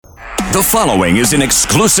The following is an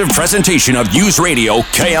exclusive presentation of News Radio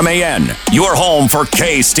KMAN, your home for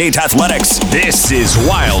K-State athletics. This is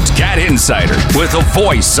Wildcat Insider with the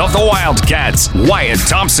voice of the Wildcats, Wyatt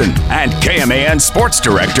Thompson, and KMAN Sports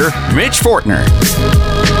Director, Mitch Fortner.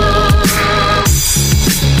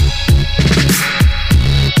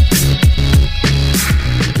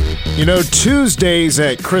 You know, Tuesdays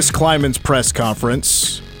at Chris Kleiman's press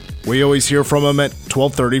conference, we always hear from him at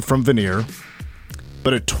 12:30 from Veneer.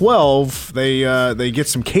 But at 12, they get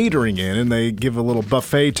some catering in, and they give a little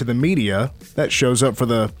buffet to the media that shows up for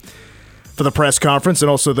the press conference, and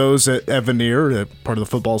also those at Veneer, part of the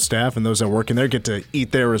football staff, and those that work in there get to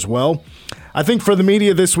eat there as well. I think for the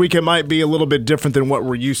media this week, it might be a little bit different than what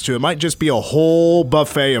we're used to. It might just be a whole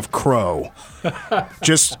buffet of crow,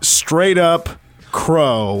 just straight up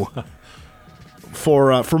crow.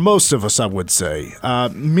 For most of us, I would say.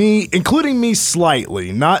 Me, including me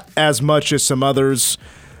slightly, not as much as some others,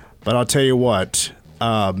 but I'll tell you what,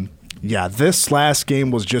 this last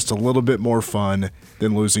game was just a little bit more fun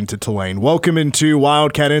than losing to Tulane. Welcome into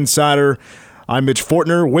Wildcat Insider. I'm Mitch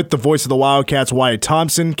Fortner with the voice of the Wildcats, Wyatt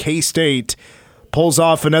Thompson. K-State pulls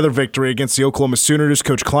off another victory against the Oklahoma Sooners.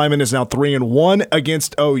 Coach Kleiman is now 3-1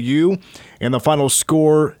 against OU. And the final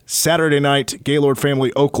score Saturday night, Gaylord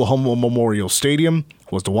Family Oklahoma Memorial Stadium,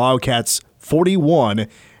 was the Wildcats 41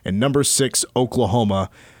 and number 6 Oklahoma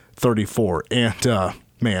 34. And,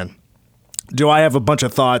 man, do I have a bunch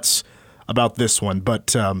of thoughts about this one.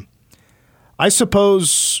 But I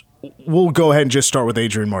suppose we'll go ahead and just start with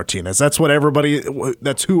Adrian Martinez. That's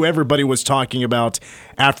who everybody was talking about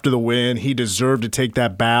after the win. He deserved to take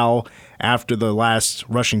that bow after the last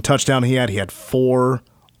rushing touchdown he had. He had 4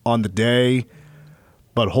 on the day.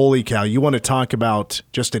 But holy cow, you want to talk about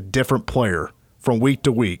just a different player from week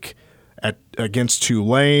to week against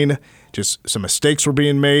Tulane. Just some mistakes were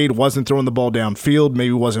being made, wasn't throwing the ball downfield,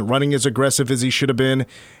 maybe wasn't running as aggressive as he should have been.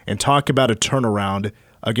 And talk about a turnaround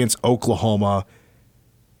against Oklahoma.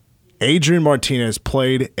 Adrian Martinez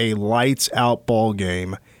played a lights-out ball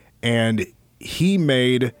game, and he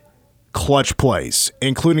made clutch plays,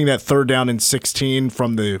 including that 3rd down and 16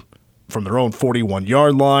 from their own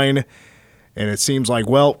 41-yard line. And it seems like,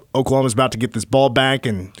 well, Oklahoma's about to get this ball back,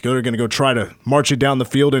 and they're going to go try to march it down the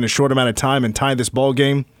field in a short amount of time and tie this ball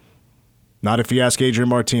game. Not if you ask Adrian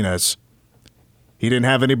Martinez. He didn't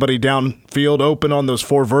have anybody downfield open on those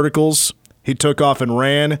 4 verticals. He took off and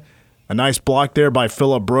ran. A nice block there by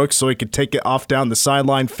Phillip Brooks so he could take it off down the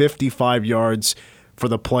sideline, 55 yards for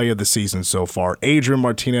the play of the season so far. Adrian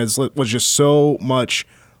Martinez was just so much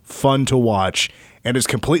fun to watch and has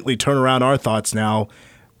completely turned around our thoughts now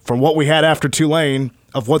from what we had after Tulane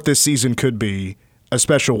of what this season could be, a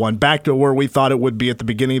special one, back to where we thought it would be at the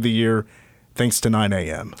beginning of the year, thanks to 9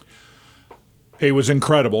 a.m. He was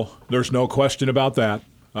incredible. There's no question about that.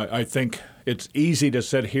 I think it's easy to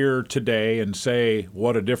sit here today and say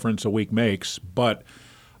what a difference a week makes, but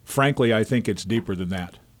frankly, I think it's deeper than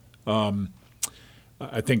that.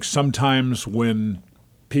 I think sometimes when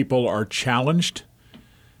people are challenged,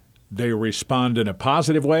 they respond in a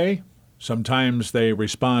positive way. Sometimes they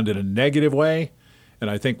respond in a negative way, and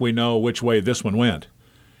I think we know which way this one went.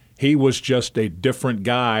 He was just a different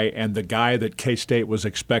guy and the guy that K-State was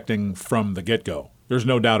expecting from the get-go. There's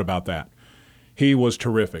no doubt about that. He was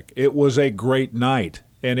terrific. It was a great night,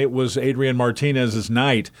 and it was Adrian Martinez's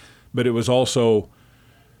night, but it was also,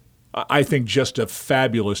 I think, just a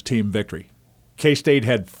fabulous team victory. K-State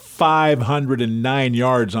had 509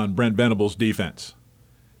 yards on Brent Venable's defense,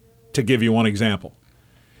 to give you one example.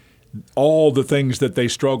 All the things that they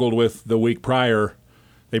struggled with the week prior,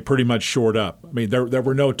 they pretty much shored up. I mean, there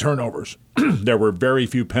were no turnovers. There were very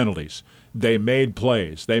few penalties. They made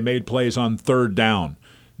plays. They made plays on 3rd down.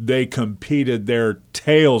 They competed their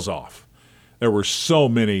tails off. There were so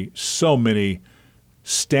many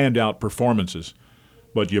standout performances.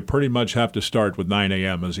 But you pretty much have to start with 9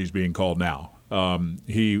 a.m. as he's being called now.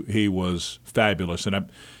 He was fabulous. And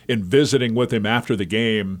in visiting with him after the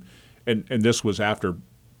game, and this was after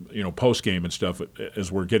post-game and stuff,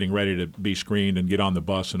 as we're getting ready to be screened and get on the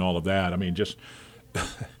bus and all of that. I mean, just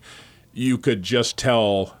you could just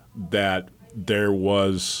tell that there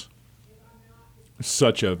was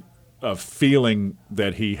such a feeling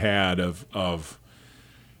that he had of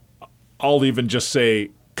I'll even just say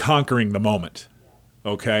conquering the moment,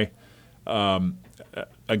 okay?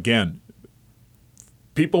 Again,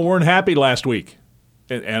 people weren't happy last week,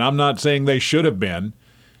 and I'm not saying they should have been,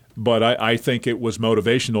 but I think it was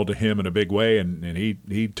motivational to him in a big way, and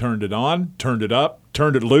he turned it on, turned it up,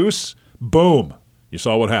 turned it loose, boom. You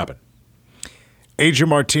saw what happened. Adrian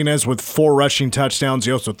Martinez with 4 rushing touchdowns.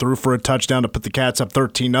 He also threw for a touchdown to put the Cats up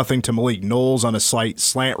 13-0 to Malik Knowles on a slight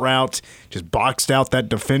slant route. Just boxed out that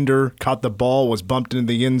defender, caught the ball, was bumped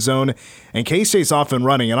into the end zone. And K-State's off and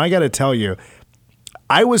running. And I got to tell you,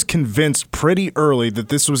 I was convinced pretty early that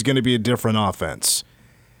this was going to be a different offense.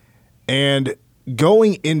 And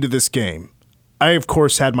going into this game, I, of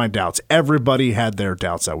course, had my doubts. Everybody had their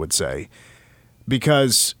doubts, I would say,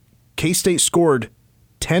 because K-State scored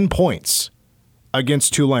 10 points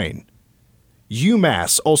against Tulane.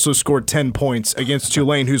 UMass also scored 10 points against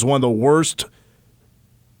Tulane, who's one of the worst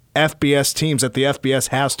FBS teams that the FBS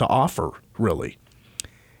has to offer, really.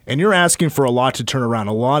 And you're asking for a lot to turn around,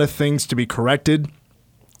 a lot of things to be corrected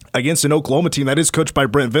against an Oklahoma team that is coached by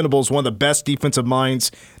Brent Venables, one of the best defensive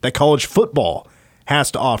minds that college football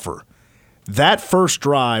has to offer. That first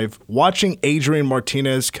drive, watching Adrian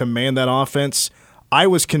Martinez command that offense, I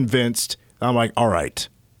was convinced. I'm like, all right,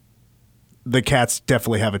 the Cats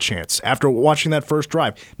definitely have a chance. After watching that first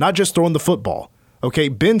drive, not just throwing the football. Okay,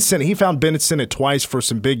 Ben Sinnott, he found Ben Sinnott twice for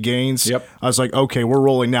some big gains. Yep. I was like, okay, we're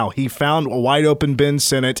rolling now. He found a wide open Ben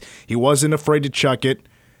Sinnott. He wasn't afraid to chuck it.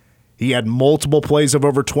 He had multiple plays of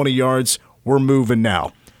over 20 yards. We're moving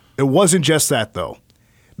now. It wasn't just that, though.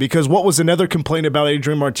 Because what was another complaint about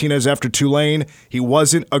Adrian Martinez after Tulane? He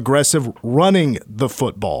wasn't aggressive running the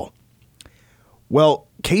football. Well,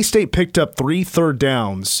 K-State picked up 3 third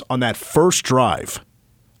downs on that first drive.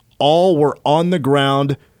 All were on the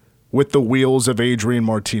ground with the wheels of Adrian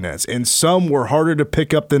Martinez, and some were harder to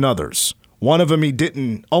pick up than others. One of them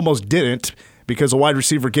he almost didn't, because a wide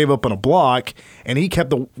receiver gave up on a block, and he kept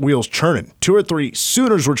the wheels churning. 2 or 3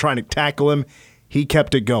 Sooners were trying to tackle him. He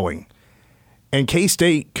kept it going. And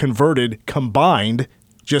K-State combined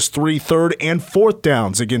just 3 third and fourth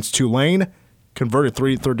downs against Tulane. Converted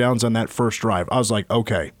 3 third downs on that first drive. I was like,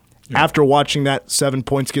 okay. Yeah. After watching that 7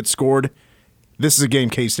 points get scored, this is a game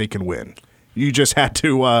K-State can win. You just had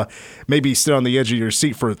to maybe sit on the edge of your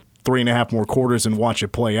seat for 3.5 more quarters and watch it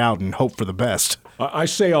play out and hope for the best. I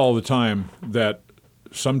say all the time that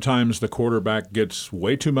sometimes the quarterback gets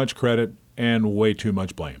way too much credit and way too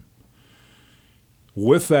much blame.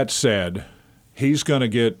 With that said, he's going to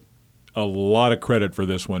get a lot of credit for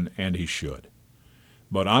this one, and he should.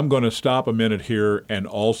 But I'm going to stop a minute here and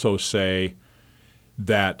also say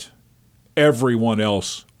that everyone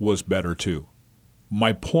else was better too.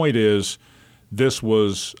 My point is, this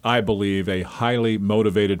was, I believe, a highly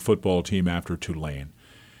motivated football team after Tulane.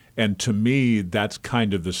 And to me, that's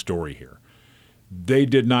kind of the story here. They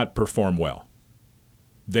did not perform well.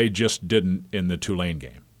 They just didn't in the Tulane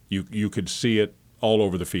game. You could see it all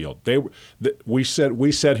over the field. We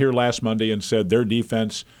sat here last Monday and said their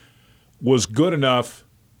defense was good enough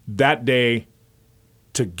that day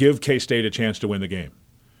to give K-State a chance to win the game.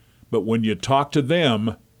 But when you talk to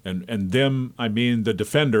them, and them, I mean the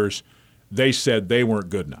defenders, they said they weren't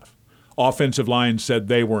good enough. Offensive line said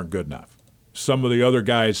they weren't good enough. Some of the other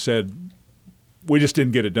guys said, we just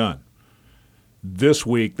didn't get it done. This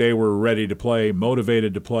week they were ready to play,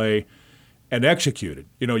 motivated to play, and executed.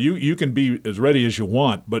 You know, you can be as ready as you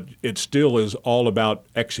want, but it still is all about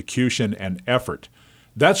execution and effort.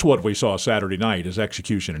 That's what we saw Saturday night, is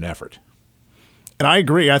execution and effort. And I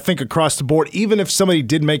agree. I think across the board, even if somebody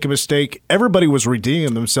did make a mistake, everybody was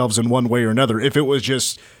redeeming themselves in one way or another. If it was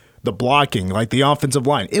just the blocking, like the offensive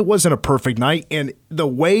line, it wasn't a perfect night. And the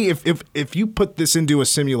way, if you put this into a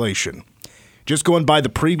simulation, just going by the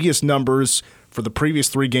previous numbers for the previous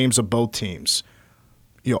 3 games of both teams,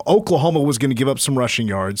 you know, Oklahoma was going to give up some rushing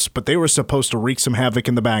yards, but they were supposed to wreak some havoc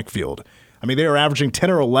in the backfield. I mean, they were averaging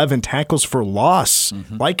 10 or 11 tackles for loss,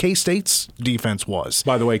 like K-State's defense was.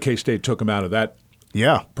 By the way, K-State took them out of that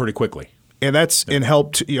pretty quickly. And that's and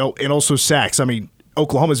helped, you know, and also sacks. I mean,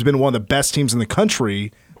 Oklahoma's been one of the best teams in the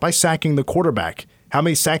country by sacking the quarterback. How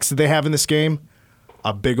many sacks did they have in this game?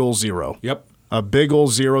 A big ol' 0. Yep. A big ol'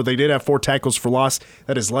 0. They did have 4 tackles for loss.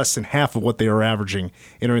 That is less than half of what they were averaging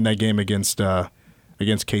entering that game against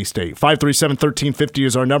K-State. 537-1350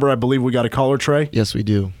 is our number. I believe we got a caller, Trey. Yes, we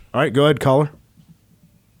do. All right, go ahead, caller.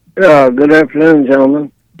 Good afternoon,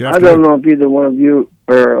 gentlemen. Good afternoon. I don't know if either one of you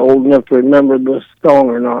are old enough to remember this song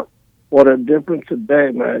or not. What a difference a day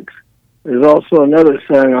makes. There's also another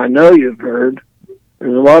song I know you've heard.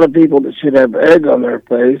 There's a lot of people that should have egg on their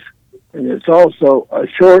face, and it's also a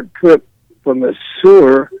short trip from the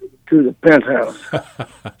sewer to the penthouse.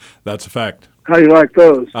 That's a fact. How do you like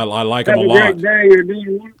those? I like them a lot. Have a great day. You're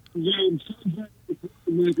doing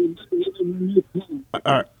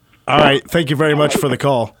All right. Thank you very much for the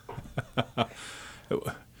call.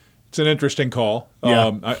 It's an interesting call.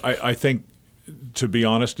 Yeah. I think, to be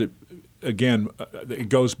honest, it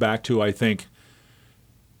goes back to, I think,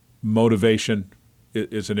 motivation,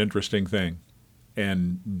 is an interesting thing.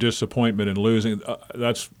 And disappointment in losing,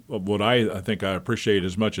 that's what I think I appreciate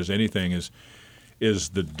as much as anything is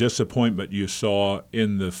the disappointment you saw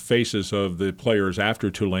in the faces of the players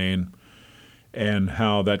after Tulane and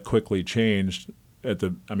how that quickly changed.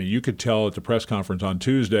 You could tell at the press conference on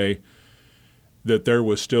Tuesday that there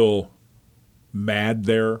was still mad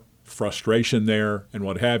there, frustration there, and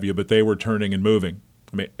what have you, but they were turning and moving.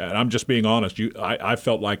 And I'm just being honest. I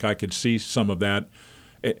felt like I could see some of that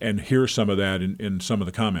and hear some of that in some of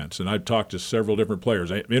the comments. And I've talked to several different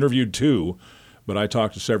players. I interviewed 2, but I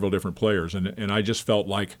talked to several different players. And I just felt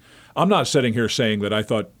like – I'm not sitting here saying that I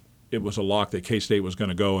thought it was a lock that K-State was going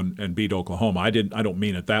to go and beat Oklahoma. I don't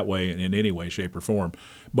mean it that way in any way, shape, or form.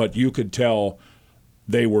 But you could tell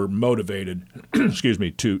they were motivated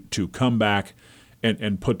to come back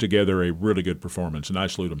and put together a really good performance, and I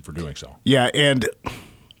salute them for doing so. Yeah, and –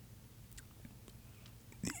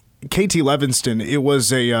 KT Levinston, it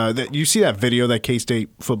was you see that video that K-State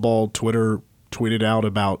football Twitter tweeted out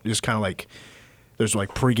about just kind of like there's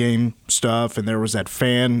like pregame stuff, and there was that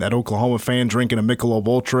Oklahoma fan drinking a Michelob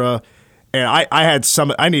Ultra, and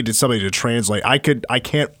I needed somebody to translate. I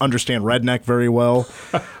can't understand redneck very well,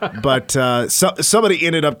 but somebody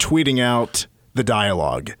ended up tweeting out the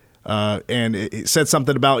dialogue, and it said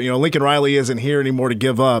something about Lincoln Riley isn't here anymore to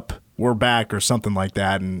give up. We're back or something like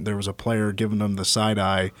that, and there was a player giving them the side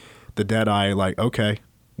eye, the dead eye, like, okay,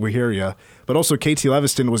 we hear you. But also KT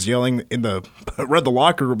Levinston was yelling read the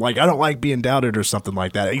locker room like, I don't like being doubted or something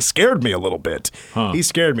like that. He scared me a little bit. He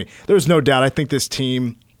scared me. There's no doubt. I think this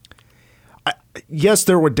team, yes,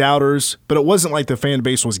 there were doubters, but it wasn't like the fan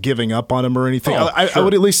base was giving up on him or anything. I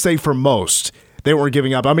would at least say for most, they weren't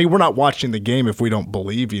giving up. I mean, we're not watching the game if we don't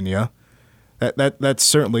believe in you. That's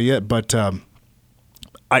certainly it, but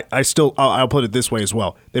I'll put it this way as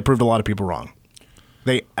well. They proved a lot of people wrong.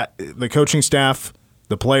 The coaching staff,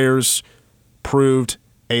 the players proved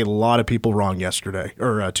a lot of people wrong yesterday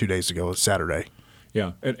or 2 days ago, Saturday.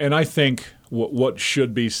 Yeah, and I think what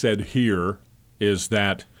should be said here is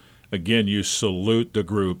that, again, you salute the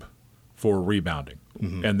group for rebounding,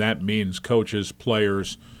 and that means coaches,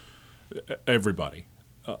 players, everybody.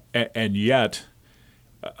 And yet,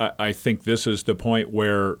 I think this is the point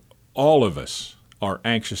where all of us are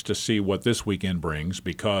anxious to see what this weekend brings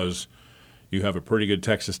because you have a pretty good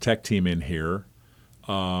Texas Tech team in here.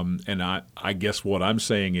 And I guess what I'm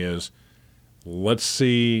saying is let's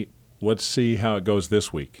see how it goes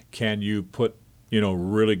this week. Can you put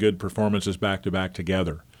really good performances back-to-back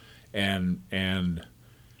together and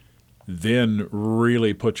then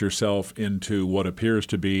really put yourself into what appears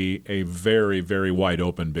to be a very, very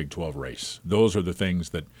wide-open Big 12 race? Those are the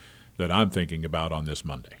things that I'm thinking about on this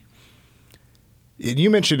Monday. And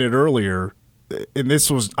you mentioned it earlier, and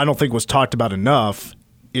this I don't think was talked about enough,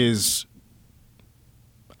 I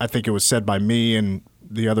think it was said by me and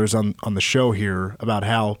the others on the show here about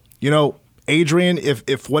how, Adrian,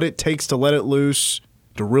 if what it takes to let it loose,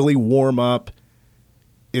 to really warm up,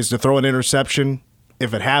 is to throw an interception,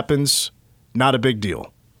 if it happens, not a big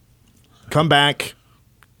deal. Come back,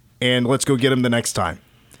 and let's go get him the next time.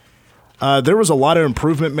 There was a lot of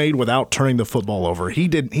improvement made without turning the football over.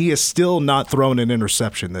 He has still not thrown an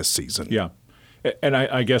interception this season. Yeah, and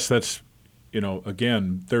I guess that's,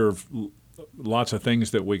 again, there are lots of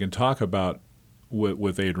things that we can talk about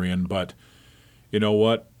with Adrian, but you know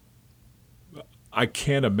what? I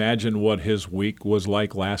can't imagine what his week was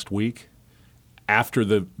like last week after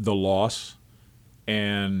the loss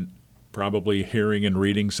and probably hearing and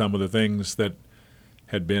reading some of the things that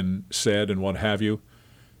had been said and what have you.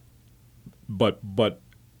 But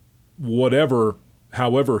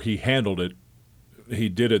however he handled it, he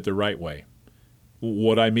did it the right way.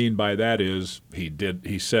 What I mean by that is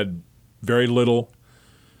he said very little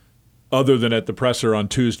other than at the presser on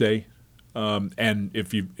Tuesday. And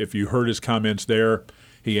if you heard his comments there,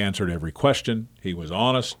 he answered every question. He was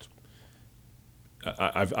honest.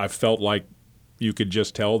 I felt like you could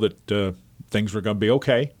just tell that things were going to be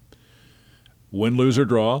okay. Win, lose, or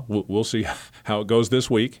draw. We'll see how it goes this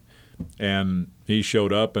week. And he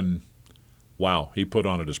showed up, and wow, he put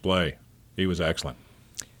on a display. He was excellent.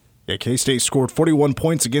 Yeah, K-State scored 41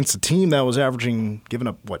 points against a team that was giving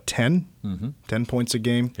up, 10? 10 points a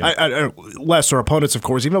game? Yeah. Lesser opponents, of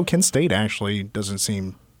course, even though Kent State actually doesn't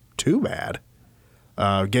seem too bad.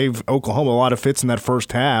 Gave Oklahoma a lot of fits in that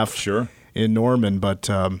first half. Sure. In Norman, but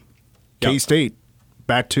K-State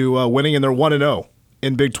back to winning, and they're 1-0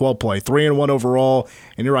 in Big 12 play, 3-1 overall.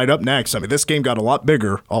 And you're right, up next. I mean, this game got a lot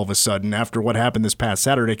bigger all of a sudden after what happened this past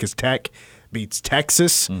Saturday because Tech beats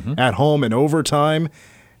Texas at home in overtime,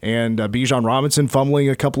 and Bijan Robinson fumbling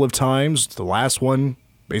a couple of times. The last one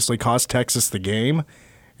basically cost Texas the game,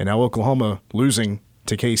 and now Oklahoma losing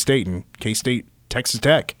to K-State and K-State, Texas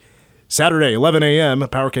Tech. Saturday, 11 a.m.,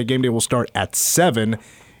 PowerCat Game Day will start at 7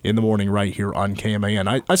 in the morning right here on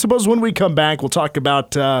KMAN. I suppose when we come back, we'll talk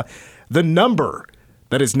about the number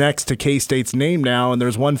that is next to K-State's name now, and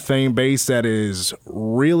there's one fan base that is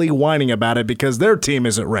really whining about it because their team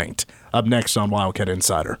isn't ranked. Up next on Wildcat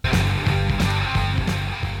Insider.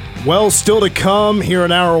 Well, still to come here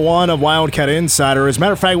in Hour 1 of Wildcat Insider. As a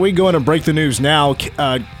matter of fact, we go in and break the news now.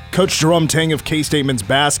 Coach Jerome Tang of K-State men's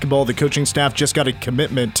basketball, the coaching staff just got a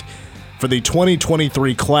commitment for the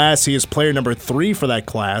 2023 class. He is player number 3 for that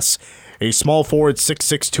class, a small forward,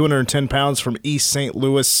 6'6", 210 pounds from East St.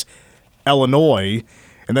 Louis, Illinois.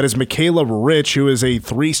 And that is Michaela Rich, who is a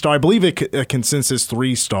 3-star, I believe a consensus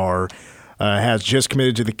 3-star, has just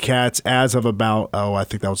committed to the Cats as of about, I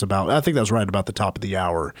think that was right about the top of the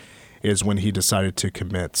hour is when he decided to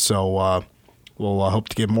commit. So we'll hope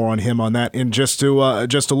to get more on him on that in just a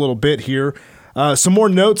little bit here. Some more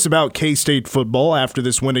notes about K-State football after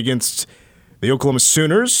this win against the Oklahoma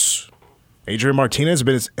Sooners. Adrian Martinez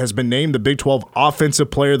has been named the Big 12 Offensive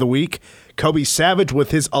Player of the Week. Kobe Savage,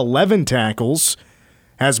 with his 11 tackles,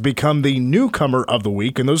 has become the newcomer of the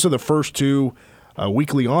week, and those are the first 2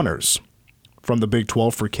 weekly honors from the Big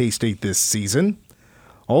 12 for K-State this season.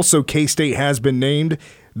 Also, K-State has been named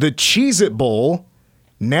the Cheez-It Bowl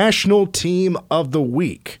National Team of the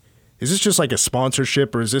Week. Is this just like a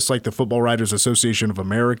sponsorship, or is this like the Football Writers Association of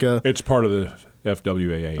America? It's part of the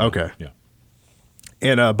FWAA. Okay. Yeah.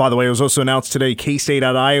 And by the way, it was also announced today, K-State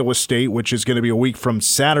at Iowa State, which is going to be a week from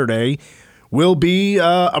Saturday, will be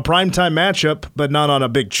a primetime matchup, but not on a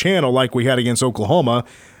big channel like we had against Oklahoma.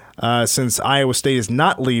 Since Iowa State is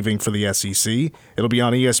not leaving for the SEC, it'll be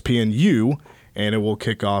on ESPNU, and it will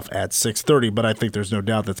kick off at 6:30. But I think there's no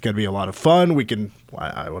doubt that's going to be a lot of fun.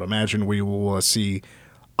 I would imagine we will see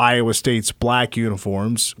Iowa State's black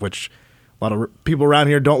uniforms, which a lot of people around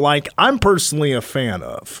here don't like. I'm personally a fan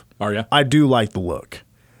of. Are you? I do like the look.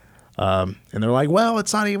 And they're like, well,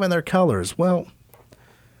 it's not even their colors. Well,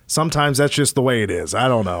 sometimes that's just the way it is. I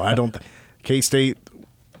don't know. K-State,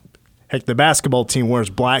 heck, the basketball team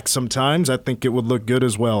wears black sometimes. I think it would look good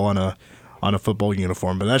as well on a football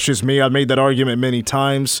uniform. But that's just me. I've made that argument many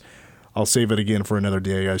times. I'll save it again for another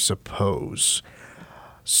day, I suppose.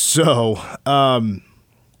 So,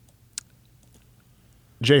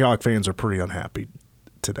 Jayhawk fans are pretty unhappy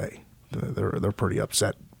today. They're pretty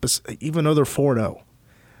upset, even though they're 4-0.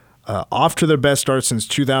 Off to their best start since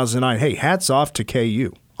 2009. Hey, hats off to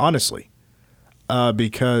KU, honestly,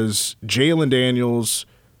 because Jalen Daniels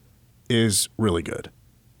is really good.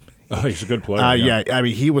 Oh, he's a good player. Yeah, I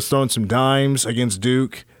mean, he was throwing some dimes against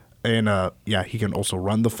Duke, and he can also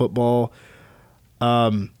run the football.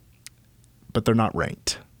 But they're not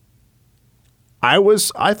ranked. I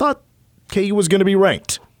thought KU was going to be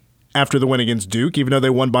ranked after the win against Duke, even though they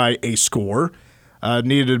won by a score.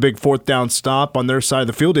 Needed a big 4th down stop on their side of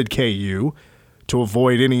the field at KU to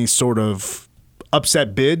avoid any sort of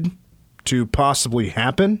upset bid to possibly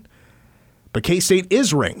happen. But K-State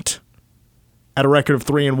is ranked at a record of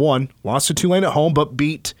 3-1, lost to Tulane at home, but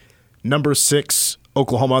beat number 6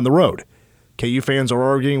 Oklahoma on the road. KU fans are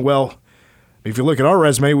arguing, well, if you look at our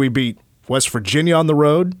resume, we beat West Virginia on the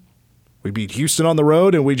road, we beat Houston on the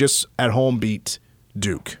road, and we just at home beat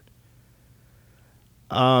Duke.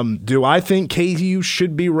 Do I think KU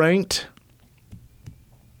should be ranked?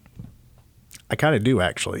 I kind of do,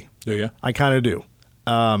 actually. Do you? I kind of do.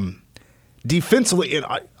 Defensively, and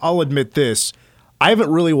I'll admit this, I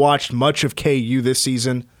haven't really watched much of KU this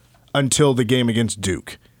season until the game against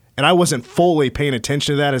Duke. And I wasn't fully paying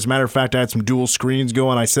attention to that. As a matter of fact, I had some dual screens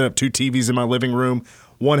going. I set up 2 TVs in my living room.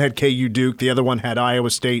 One had KU Duke. The other one had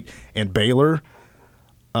Iowa State and Baylor.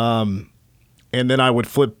 And then I would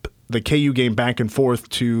flip the KU game back and forth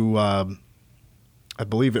to, I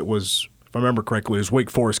believe it was, if I remember correctly, it was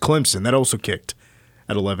Wake Forest Clemson. That also kicked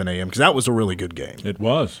at 11 a.m. because that was a really good game. It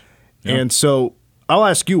was. Yep. And so I'll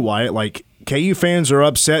ask you, Wyatt, like, KU fans are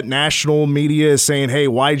upset. National media is saying, hey,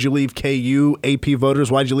 why'd you leave KU? AP voters,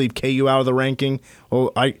 why'd you leave KU out of the ranking?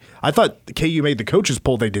 Well, I thought KU made the coaches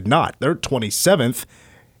poll. They did not. They're 27th,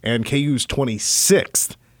 and KU's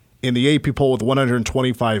 26th in the AP poll with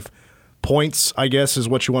 125 points, I guess is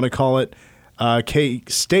what you want to call it.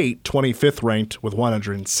 K-State, 25th ranked with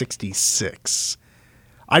 166.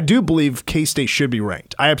 I do believe K-State should be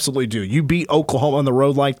ranked. I absolutely do. You beat Oklahoma on the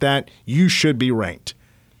road like that, you should be ranked.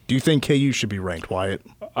 Do you think KU should be ranked, Wyatt?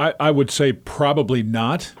 I would say probably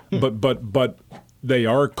not, but they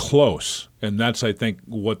are close, and that's, I think,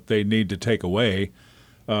 what they need to take away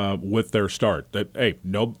with their start. That, hey,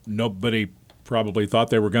 nobody probably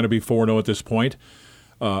thought they were going to be 4-0 at this point.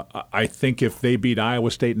 I think if they beat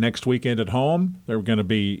Iowa State next weekend at home, there are going to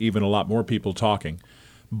be even a lot more people talking.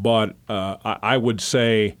 But I would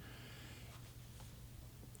say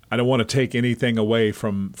I don't want to take anything away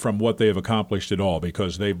from what they have accomplished at all,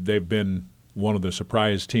 because they've been one of the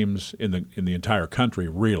surprise teams in the entire country,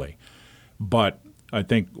 really. But I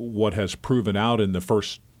think what has proven out in the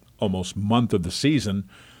first almost month of the season,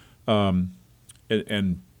 and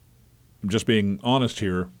I'm just being honest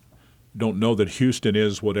here, don't know that Houston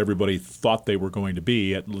is what everybody thought they were going to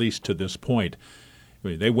be, at least to this point. I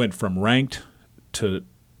mean, they went from ranked to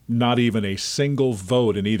not even a single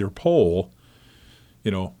vote in either poll,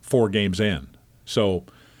 4 games in. So,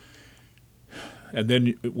 and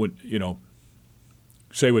then,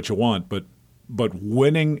 say what you want, but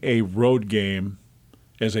winning a road game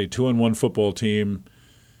as a 2-1 football team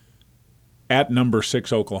at number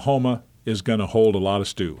 6 Oklahoma is going to hold a lot of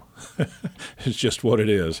stew. It's just what it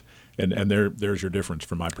is. And there's your difference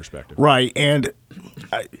from my perspective. Right, and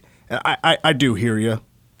I do hear you.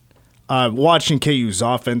 Watching KU's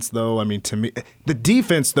offense, though, I mean, to me, the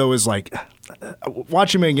defense, though, is like,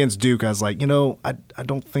 watching them against Duke, I was like, I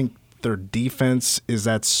don't think their defense is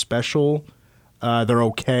that special. They're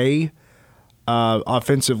okay.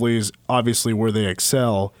 Offensively is obviously where they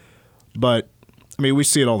excel. But, I mean, we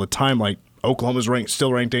see it all the time, like, Oklahoma's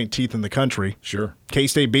still ranked 18th in the country. Sure.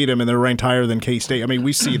 K-State beat them, and they're ranked higher than K-State. I mean,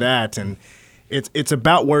 we see that, and it's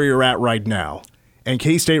about where you're at right now. And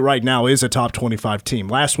K-State right now is a top 25 team.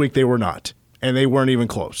 Last week they were not, and they weren't even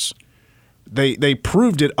close. They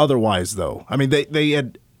proved it otherwise, though. I mean,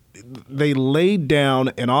 they laid down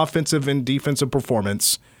an offensive and defensive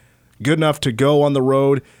performance good enough to go on the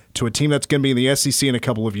road to a team that's going to be in the SEC in a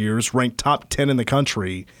couple of years, ranked top 10 in the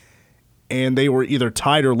country, and they were either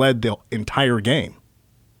tied or led the entire game.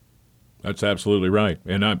 That's absolutely right.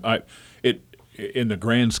 And it in the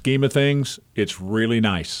grand scheme of things, it's really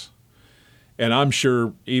nice. And I'm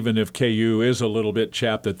sure even if KU is a little bit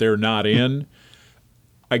chapped that they're not in,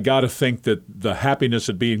 I got to think that the happiness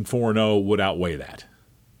of being 4-0 would outweigh that.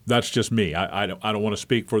 That's just me. I don't want to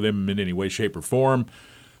speak for them in any way, shape, or form,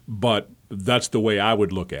 but that's the way I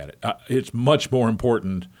would look at it. It's much more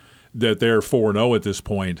important that they're 4-0 at this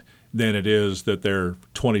point than it is that they're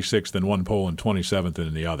 26th in one poll and 27th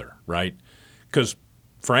in the other, right? Because,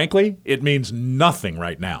 frankly, it means nothing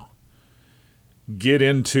right now. Get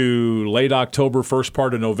into late October, first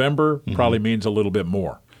part of November, probably means a little bit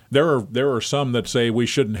more. There are some that say we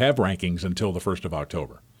shouldn't have rankings until the 1st of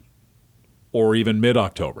October or even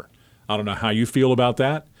mid-October. I don't know how you feel about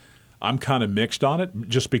that. I'm kind of mixed on it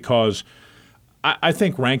just because I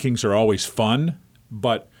think rankings are always fun,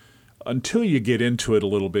 but until you get into it a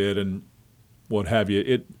little bit and what have you,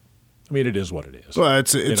 it is what it is. Well,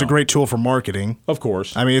 it's a great tool for marketing. Of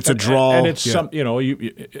course. I mean, it's a draw. And it's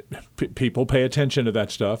people pay attention to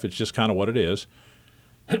that stuff. It's just kind of what it is.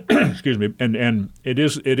 Excuse me. And it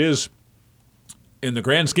is in the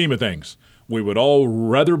grand scheme of things, we would all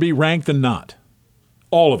rather be ranked than not.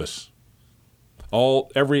 All of us.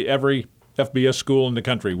 Every FBS school in the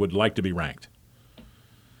country would like to be ranked.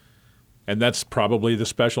 And that's probably the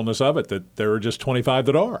specialness of it, that there are just 25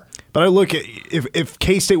 that are. But I look at if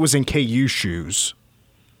K-State was in KU shoes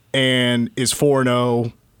and is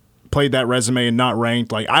 4-0, played that resume and not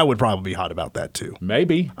ranked, like I would probably be hot about that too.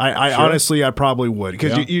 Maybe. I sure. Honestly, I probably would,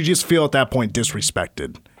 because you just feel at that point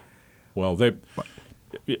disrespected. Well,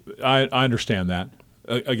 I understand that.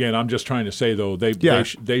 Again, I'm just trying to say, though,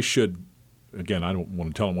 they should. Again, I don't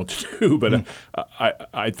want to tell them what to do, but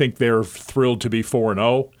I think they're thrilled to be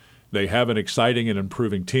 4-0. They have an exciting and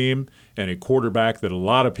improving team and a quarterback that a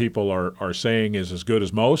lot of people are saying is as good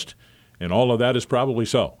as most, and all of that is probably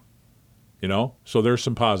so. So there's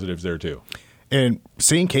some positives there too. And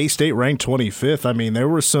seeing K-State ranked 25th, I mean, there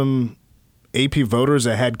were some AP voters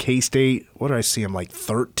that had K-State, what did I see them, like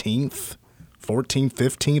 13th, 14th,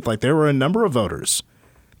 15th? Like there were a number of voters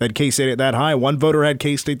that had K-State at that high. One voter had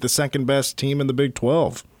K-State the second best team in the Big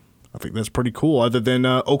 12. I think that's pretty cool, other than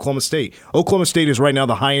Oklahoma State. Oklahoma State is right now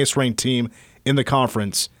the highest-ranked team in the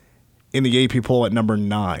conference in the AP poll at number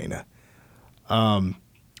 9. And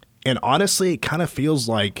honestly, it kind of feels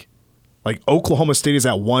like Oklahoma State is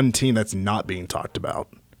that one team that's not being talked about.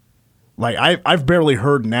 Like I've barely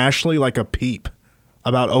heard nationally like a peep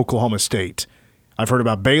about Oklahoma State. I've heard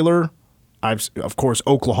about Baylor, of course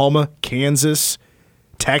Oklahoma, Kansas,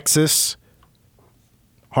 Texas.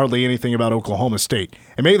 Hardly anything about Oklahoma State.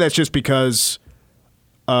 And maybe that's just because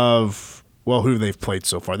of, who they've played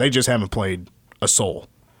so far. They just haven't played a soul.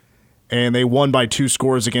 And they won by 2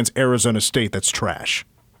 scores against Arizona State. That's trash.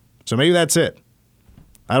 So maybe that's it.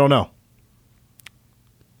 I don't know.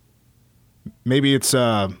 Maybe it's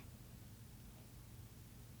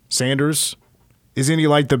Sanders? Isn't he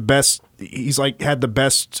like the best? He's like had the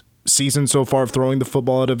best season so far of throwing the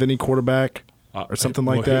football out of any quarterback or something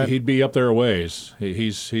like that? He'd be up there a ways.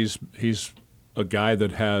 He's a guy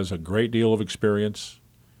that has a great deal of experience,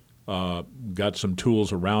 got some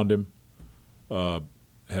tools around him,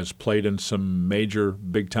 has played in some major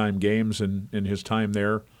big-time games in his time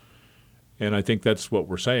there. And I think that's what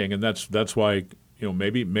we're saying. And that's why,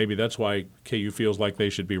 maybe that's why KU feels like they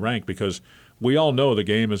should be ranked, because we all know the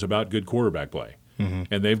game is about good quarterback play.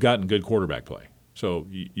 And they've gotten good quarterback play. So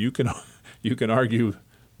you can argue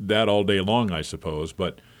that all day long, I suppose.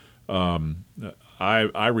 But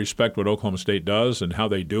I respect what Oklahoma State does and how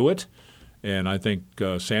they do it. And I think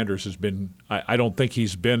Sanders has been – I don't think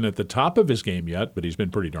he's been at the top of his game yet, but he's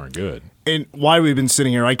been pretty darn good. And why we've been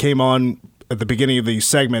sitting here, I came on at the beginning of the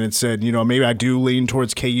segment and said, maybe I do lean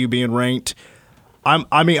towards KU being ranked. I'm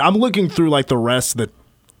looking through like the rest of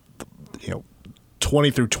the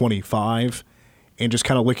 20 through 25 and just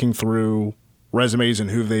kind of looking through resumes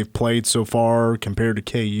and who they've played so far compared to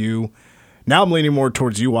KU. Now I'm leaning more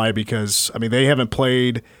towards UI because, they haven't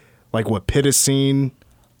played like what Pitt has seen,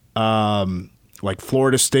 like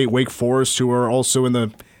Florida State, Wake Forest, who are also in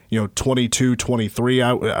the 22, 23.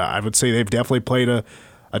 I would say they've definitely played a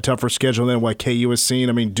tougher schedule than what KU has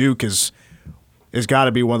seen. Duke has got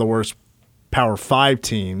to be one of the worst Power 5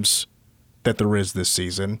 teams that there is this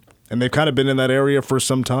season, and they've kind of been in that area for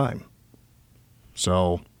some time.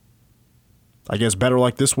 So I guess better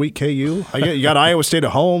like this week, KU. You got Iowa State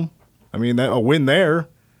at home. A win there.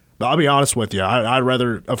 But I'll be honest with you. I'd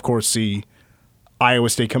rather, of course, see Iowa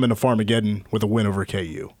State come into Farmageddon with a win over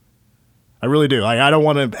KU. I really do. I don't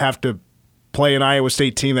want to have to play an Iowa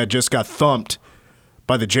State team that just got thumped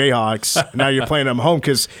by the Jayhawks. Now you're playing them home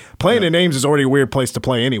because playing in Ames is already a weird place to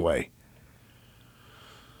play anyway.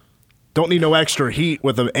 Don't need no extra heat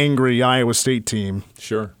with an angry Iowa State team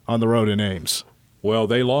on the road in Ames. Well,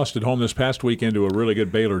 they lost at home this past weekend to a really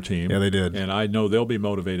good Baylor team. Yeah, they did. And I know they'll be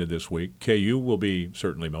motivated this week. KU will be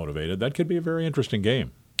certainly motivated. That could be a very interesting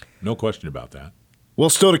game. No question about that. Well,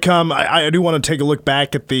 still to come, I do want to take a look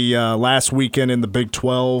back at the last weekend in the Big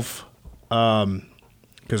 12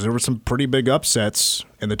 because there were some pretty big upsets.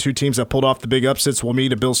 And the two teams that pulled off the big upsets will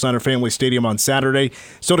meet at Bill Snyder Family Stadium on Saturday.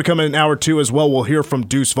 Still to come in hour 2 as well, we'll hear from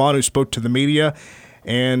Deuce Vaughn, who spoke to the media.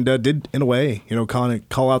 And did, in a way,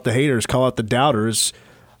 call out the haters, call out the doubters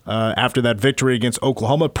after that victory against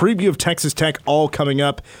Oklahoma. Preview of Texas Tech all coming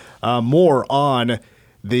up. More on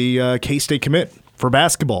the K-State commit for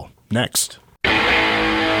basketball next.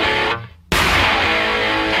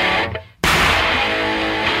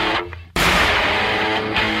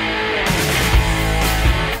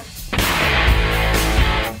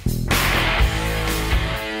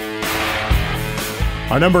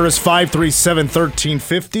 Our number is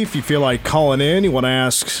 537-1350. If you feel like calling in, you want to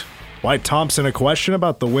ask Wyatt Thompson a question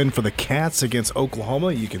about the win for the Cats against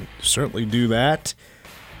Oklahoma, you can certainly do that.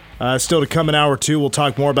 Still to come in hour 2, we'll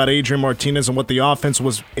talk more about Adrian Martinez and what the offense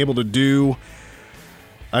was able to do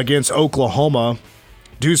against Oklahoma.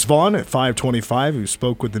 Deuce Vaughn at 525, who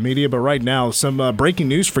spoke with the media. But right now, some breaking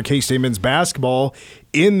news for K-State men's basketball.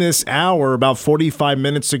 In this hour, about 45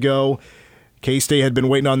 minutes ago, K-State had been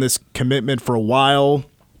waiting on this commitment for a while.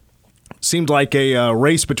 Seemed like a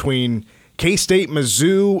race between K-State,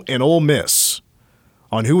 Mizzou, and Ole Miss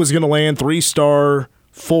on who was going to land 3-star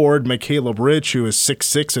forward McCaleb Rich, who is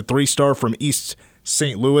 6'6", a 3-star from East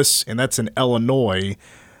St. Louis, and that's in Illinois.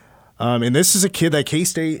 And this is a kid that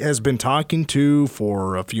K-State has been talking to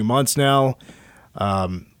for a few months now.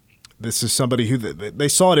 This is somebody who they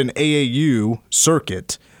saw it in AAU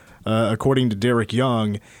circuit, according to Derek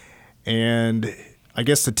Young. And I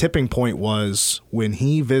guess the tipping point was when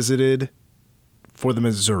he visited for the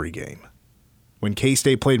Missouri game, when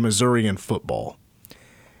K-State played Missouri in football.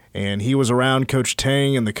 And he was around Coach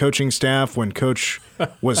Tang and the coaching staff when Coach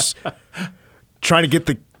was trying to get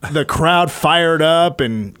the crowd fired up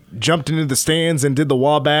and jumped into the stands and did the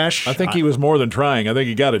Wabash. I think he was more than trying. I think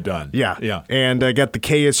he got it done. Yeah. And got the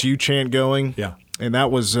KSU chant going. Yeah. And that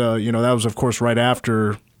was, of course, right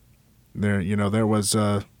after there was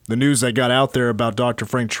the news that got out there about Dr.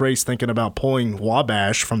 Frank Trace thinking about pulling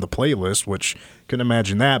Wabash from the playlist, which couldn't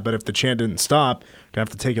imagine that. But if the chant didn't stop, gonna have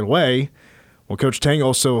to take it away. Well, Coach Tang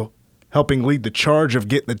also helping lead the charge of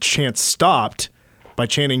getting the chant stopped by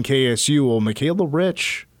chanting KSU. Well, McCaleb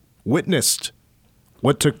Rich witnessed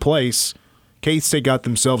what took place. K-State got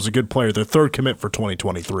themselves a good player, their third commit for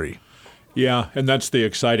 2023. Yeah, and that's the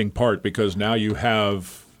exciting part because now you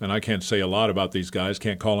have, and I can't say a lot about these guys,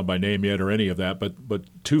 can't call them by name yet or any of that, but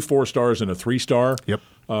 2 4-stars and a 3-star Yep.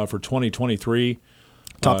 For 2023.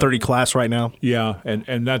 Top 30 class right now. Yeah,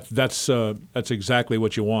 and that's exactly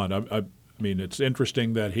what you want. I mean, it's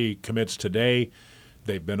interesting that he commits today.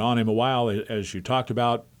 They've been on him a while, as you talked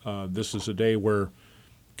about. This is a day where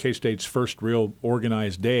K-State's first real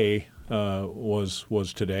organized day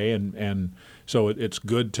was today, and so it's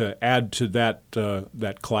good to add to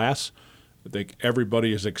that class. I think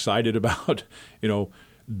everybody is excited about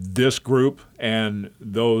this group and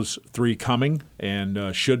those three coming,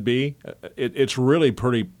 and should be. It's really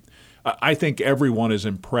pretty. I think everyone is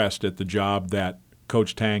impressed at the job that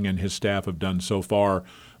Coach Tang and his staff have done so far,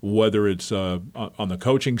 whether it's on the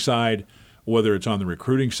coaching side, whether it's on the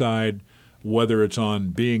recruiting side, whether it's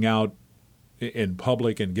on being out in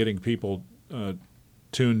public and getting people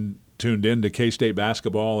tuned into K-State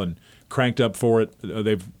basketball and cranked up for it.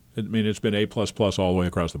 It's been A++ all the way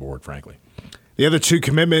across the board, frankly. The other two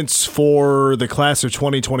commitments for the class of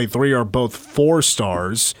 2023 are both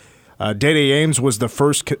 4-stars. Day Ames was the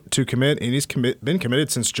first to commit, and he's been committed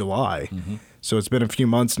since July. Mm-hmm. So it's been a few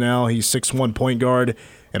months now. He's 6'1" point guard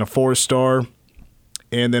and a 4-star.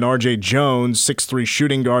 And then R.J. Jones, 6'3"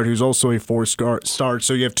 shooting guard, who's also a 4-star.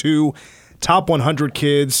 So you have two top 100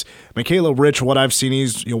 kids. Michaela Rich, what I've seen,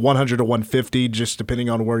 he's 100 to 150, just depending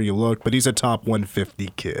on where you look. But he's a top 150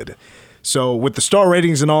 kid. So with the star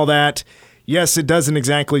ratings and all that, yes, it doesn't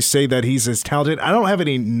exactly say that he's as talented. I don't have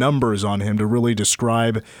any numbers on him to really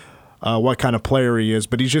describe what kind of player he is,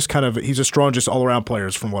 but he's a strong, just all-around player,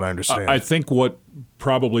 from what I understand. I think what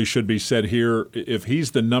probably should be said here, if he's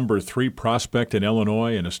the number 3 prospect in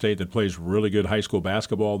Illinois, in a state that plays really good high school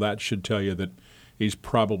basketball, that should tell you that he's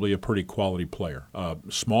probably a pretty quality player.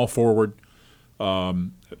 Small forward, has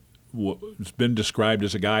been described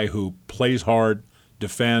as a guy who plays hard,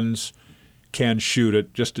 defends, can shoot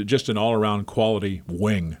it, just an all-around quality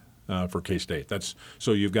wing for K-State.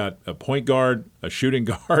 So you've got a point guard, a shooting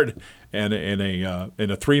guard, and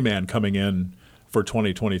a three-man coming in for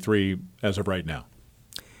 2023 as of right now.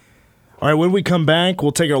 All right, when we come back,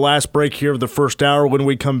 we'll take our last break here of the first hour. When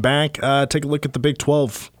we come back, take a look at the Big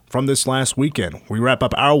 12 from this last weekend. We wrap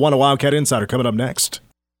up Hour 1 of Wildcat Insider coming up next.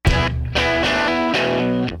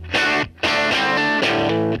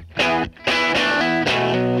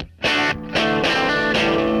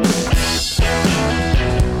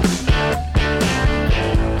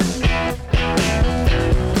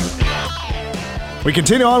 We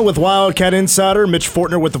continue on with Wildcat Insider. Mitch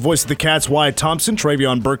Fortner with the voice of the Cats, Wyatt Thompson,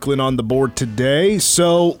 Travion Berklin on the board today.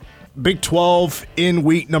 So, Big 12 in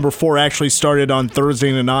week number 4 actually started on Thursday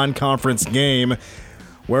in a non-conference game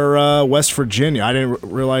where West Virginia, I didn't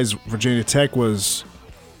realize Virginia Tech was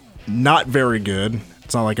not very good.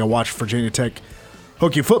 It's not like I watched Virginia Tech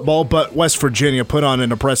hooky football, but West Virginia put on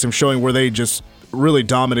an impressive showing where they just really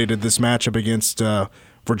dominated this matchup against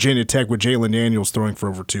Virginia Tech with Jalen Daniels throwing for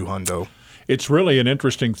over 200. It's really an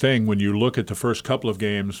interesting thing when you look at the first couple of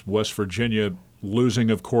games, West Virginia losing,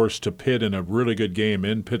 of course, to Pitt in a really good game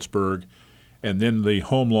in Pittsburgh, and then the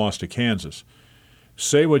home loss to Kansas.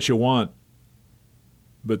 Say what you want,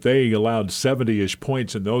 but they allowed 70-ish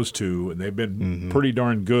points in those two, and they've been pretty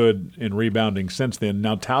darn good in rebounding since then.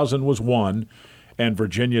 Now, Towson was 1, and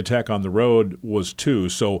Virginia Tech on the road was 2.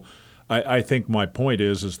 So I think my point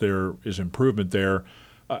is there is improvement there.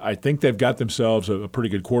 I think they've got themselves a pretty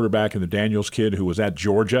good quarterback in the Daniels kid who was at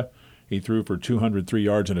Georgia. He threw for 203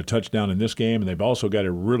 yards and a touchdown in this game, and they've also got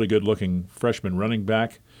a really good-looking freshman running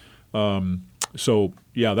back. So,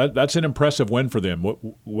 yeah, that's an impressive win for them,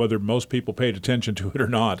 whether most people paid attention to it or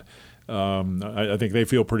not. I think they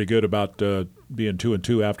feel pretty good about being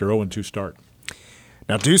 2-2 after 0-2 start.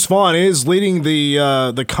 Now, Deuce Vaughn is leading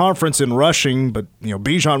the conference in rushing, but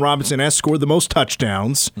Bijan Robinson has scored the most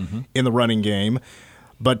touchdowns in the running game.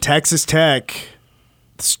 But Texas Tech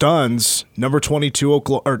stuns number 22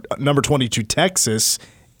 Texas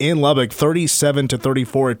in Lubbock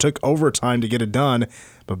 37-34. It took overtime to get it done,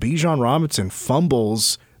 but Bijan Robinson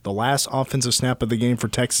fumbles the last offensive snap of the game for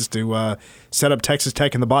Texas to set up Texas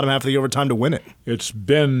Tech in the bottom half of the overtime to win it. It's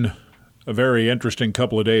been a very interesting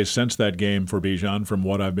couple of days since that game for Bijan, from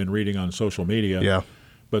what I've been reading on social media. Yeah,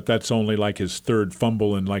 but that's only like his third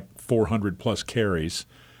fumble in like 400-plus carries.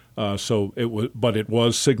 It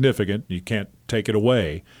was significant. You can't take it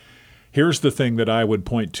away. Here's the thing that I would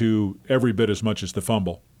point to every bit as much as the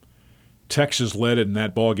fumble. Texas led it in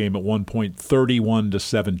that ball game at one point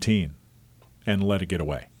 31-17 and let it get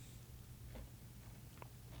away.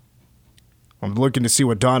 I'm looking to see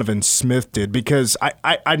what Donovan Smith did because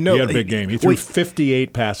I know he had a big game. He threw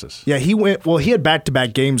 58 passes. Yeah, he had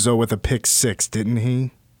back-to-back games though with a pick 6, didn't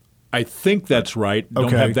he? I think that's right.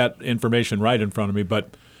 Don't have that information right in front of me,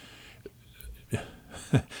 but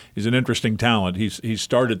he's an interesting talent. He's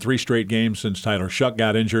started 3 straight games since Tyler Shuck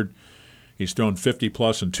got injured. He's thrown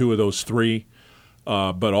 50-plus in 2 of those 3.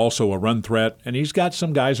 But also a run threat, and he's got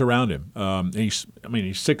some guys around him. He's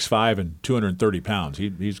 6'5" and 230 pounds.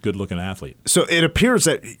 He's a good-looking athlete. So it appears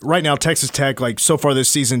that right now Texas Tech, so far this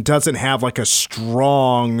season, doesn't have a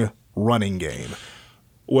strong running game.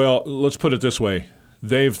 Well, let's put it this way.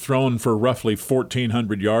 They've thrown for roughly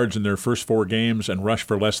 1,400 yards in their first 4 games and rushed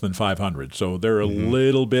for less than 500. So they're a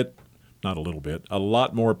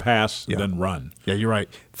lot more pass than run. Yeah, you're right.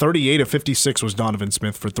 38 of 56 was Donovan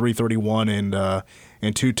Smith for 331 and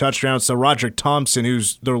 2 touchdowns. So Roderick Thompson,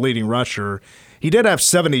 who's their leading rusher, he did have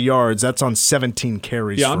 70 yards. That's on 17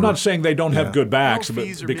 carries. Yeah, I'm not saying they don't have good backs, but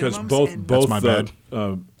because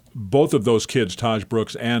both of those kids, Taj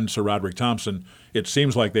Brooks and Sir Roderick Thompson, it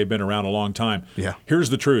seems like they've been around a long time. Yeah. Here's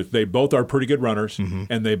the truth. They both are pretty good runners,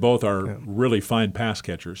 and they both are really fine pass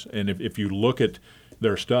catchers. And if you look at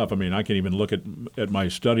their stuff, I can even look at my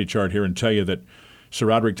study chart here and tell you that Sir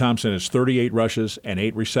Roderick Thompson has 38 rushes and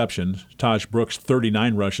 8 receptions. Taj Brooks,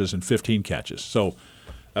 39 rushes and 15 catches. So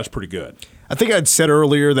that's pretty good. I think I'd said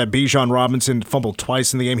earlier that Bijan Robinson fumbled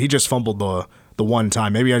twice in the game. He just fumbled the one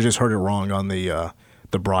time. Maybe I just heard it wrong on the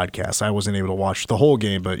broadcast. I wasn't able to watch the whole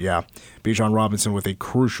game, but yeah, Bijan Robinson with a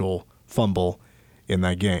crucial fumble in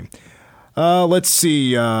that game. Let's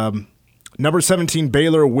see. Number 17,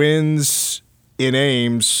 Baylor wins in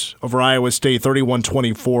Ames over Iowa State,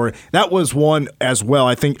 31-24. That was one as well.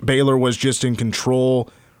 I think Baylor was just in control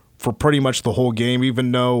for pretty much the whole game,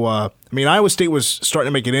 even though, Iowa State was starting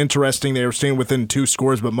to make it interesting. They were staying within 2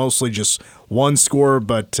 scores, but mostly just 1 score.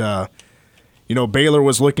 But, Baylor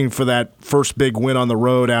was looking for that first big win on the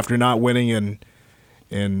road after not winning at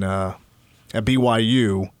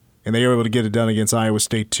BYU, and they were able to get it done against Iowa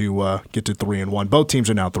State to get to 3-1. Both teams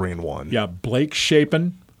are now 3-1. Yeah, Blake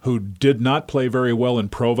Shapen, who did not play very well in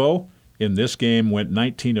Provo, in this game went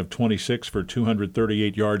 19 of 26 for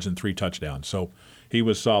 238 yards and 3 touchdowns. So he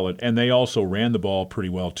was solid. And they also ran the ball pretty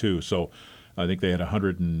well, too. So I think they had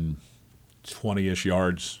 120-ish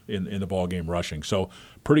yards in the ball game rushing. So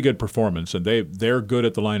pretty good performance. And they're good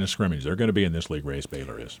at the line of scrimmage. They're going to be in this league race,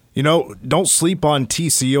 Baylor is. Don't sleep on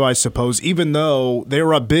TCU, I suppose, even though they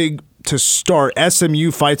were a big to start. SMU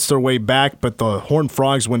fights their way back, but the Horned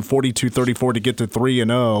Frogs win 42-34 to get to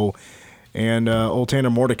 3-0. And old Tanner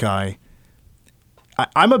Mordecai,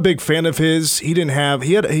 I'm a big fan of his. He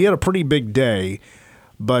had a pretty big day,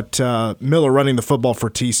 but Miller running the football for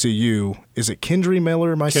TCU. Is it Kendry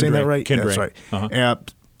Miller? Am I saying that right? Kendry. Yeah, that's right. Uh-huh.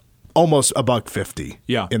 Almost $150.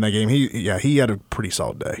 Yeah. In that game. He had a pretty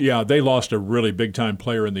solid day. Yeah, they lost a really big time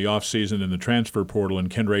player in the offseason in the transfer portal, and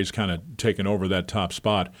Kendry's kind of taken over that top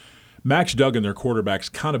spot. Max Duggan, their quarterback's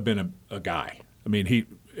kind of been a guy.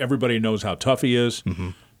 Everybody knows how tough he is. Mm-hmm.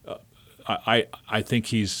 I think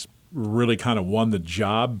he's really kind of won the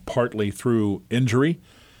job partly through injury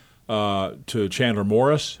to Chandler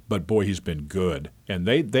Morris, but boy, he's been good. And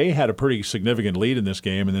they had a pretty significant lead in this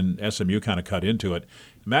game, and then SMU kind of cut into it.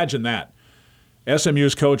 Imagine that.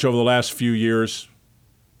 SMU's coach over the last few years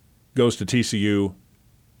goes to TCU,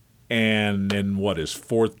 and in his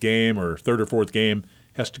 4th game or 3rd or 4th game,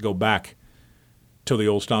 has to go back to the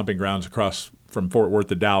old stomping grounds across from Fort Worth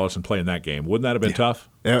to Dallas and play in that game. Wouldn't that have been tough?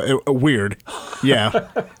 Weird. Yeah.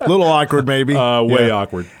 A little awkward maybe. Way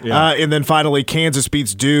awkward. Yeah. And then finally, Kansas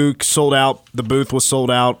beats Duke, sold out. The booth was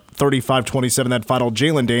sold out, 35-27 that final.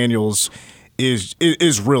 Jalen Daniels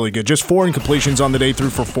is really good. Just 4 incompletions on the day, threw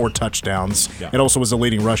for 4 touchdowns. Yeah. And also was the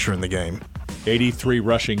leading rusher in the game. 83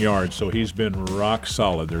 rushing yards, so he's been rock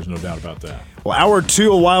solid. There's no doubt about that. Well, Hour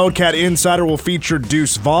 2 of Wildcat Insider will feature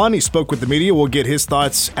Deuce Vaughn. He spoke with the media. We'll get his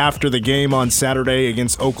thoughts after the game on Saturday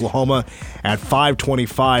against Oklahoma at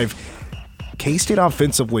 5:25. K-State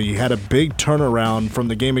offensively had a big turnaround from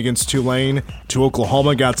the game against Tulane to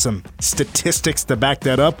Oklahoma. Got some statistics to back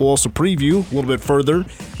that up. We'll also preview a little bit further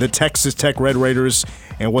the Texas Tech Red Raiders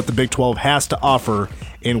and what the Big 12 has to offer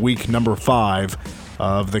in week number 5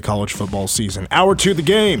 of the college football season. Hour 2 of the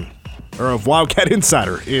game, or of Wildcat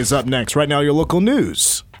Insider, is up next. Right now, your local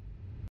news.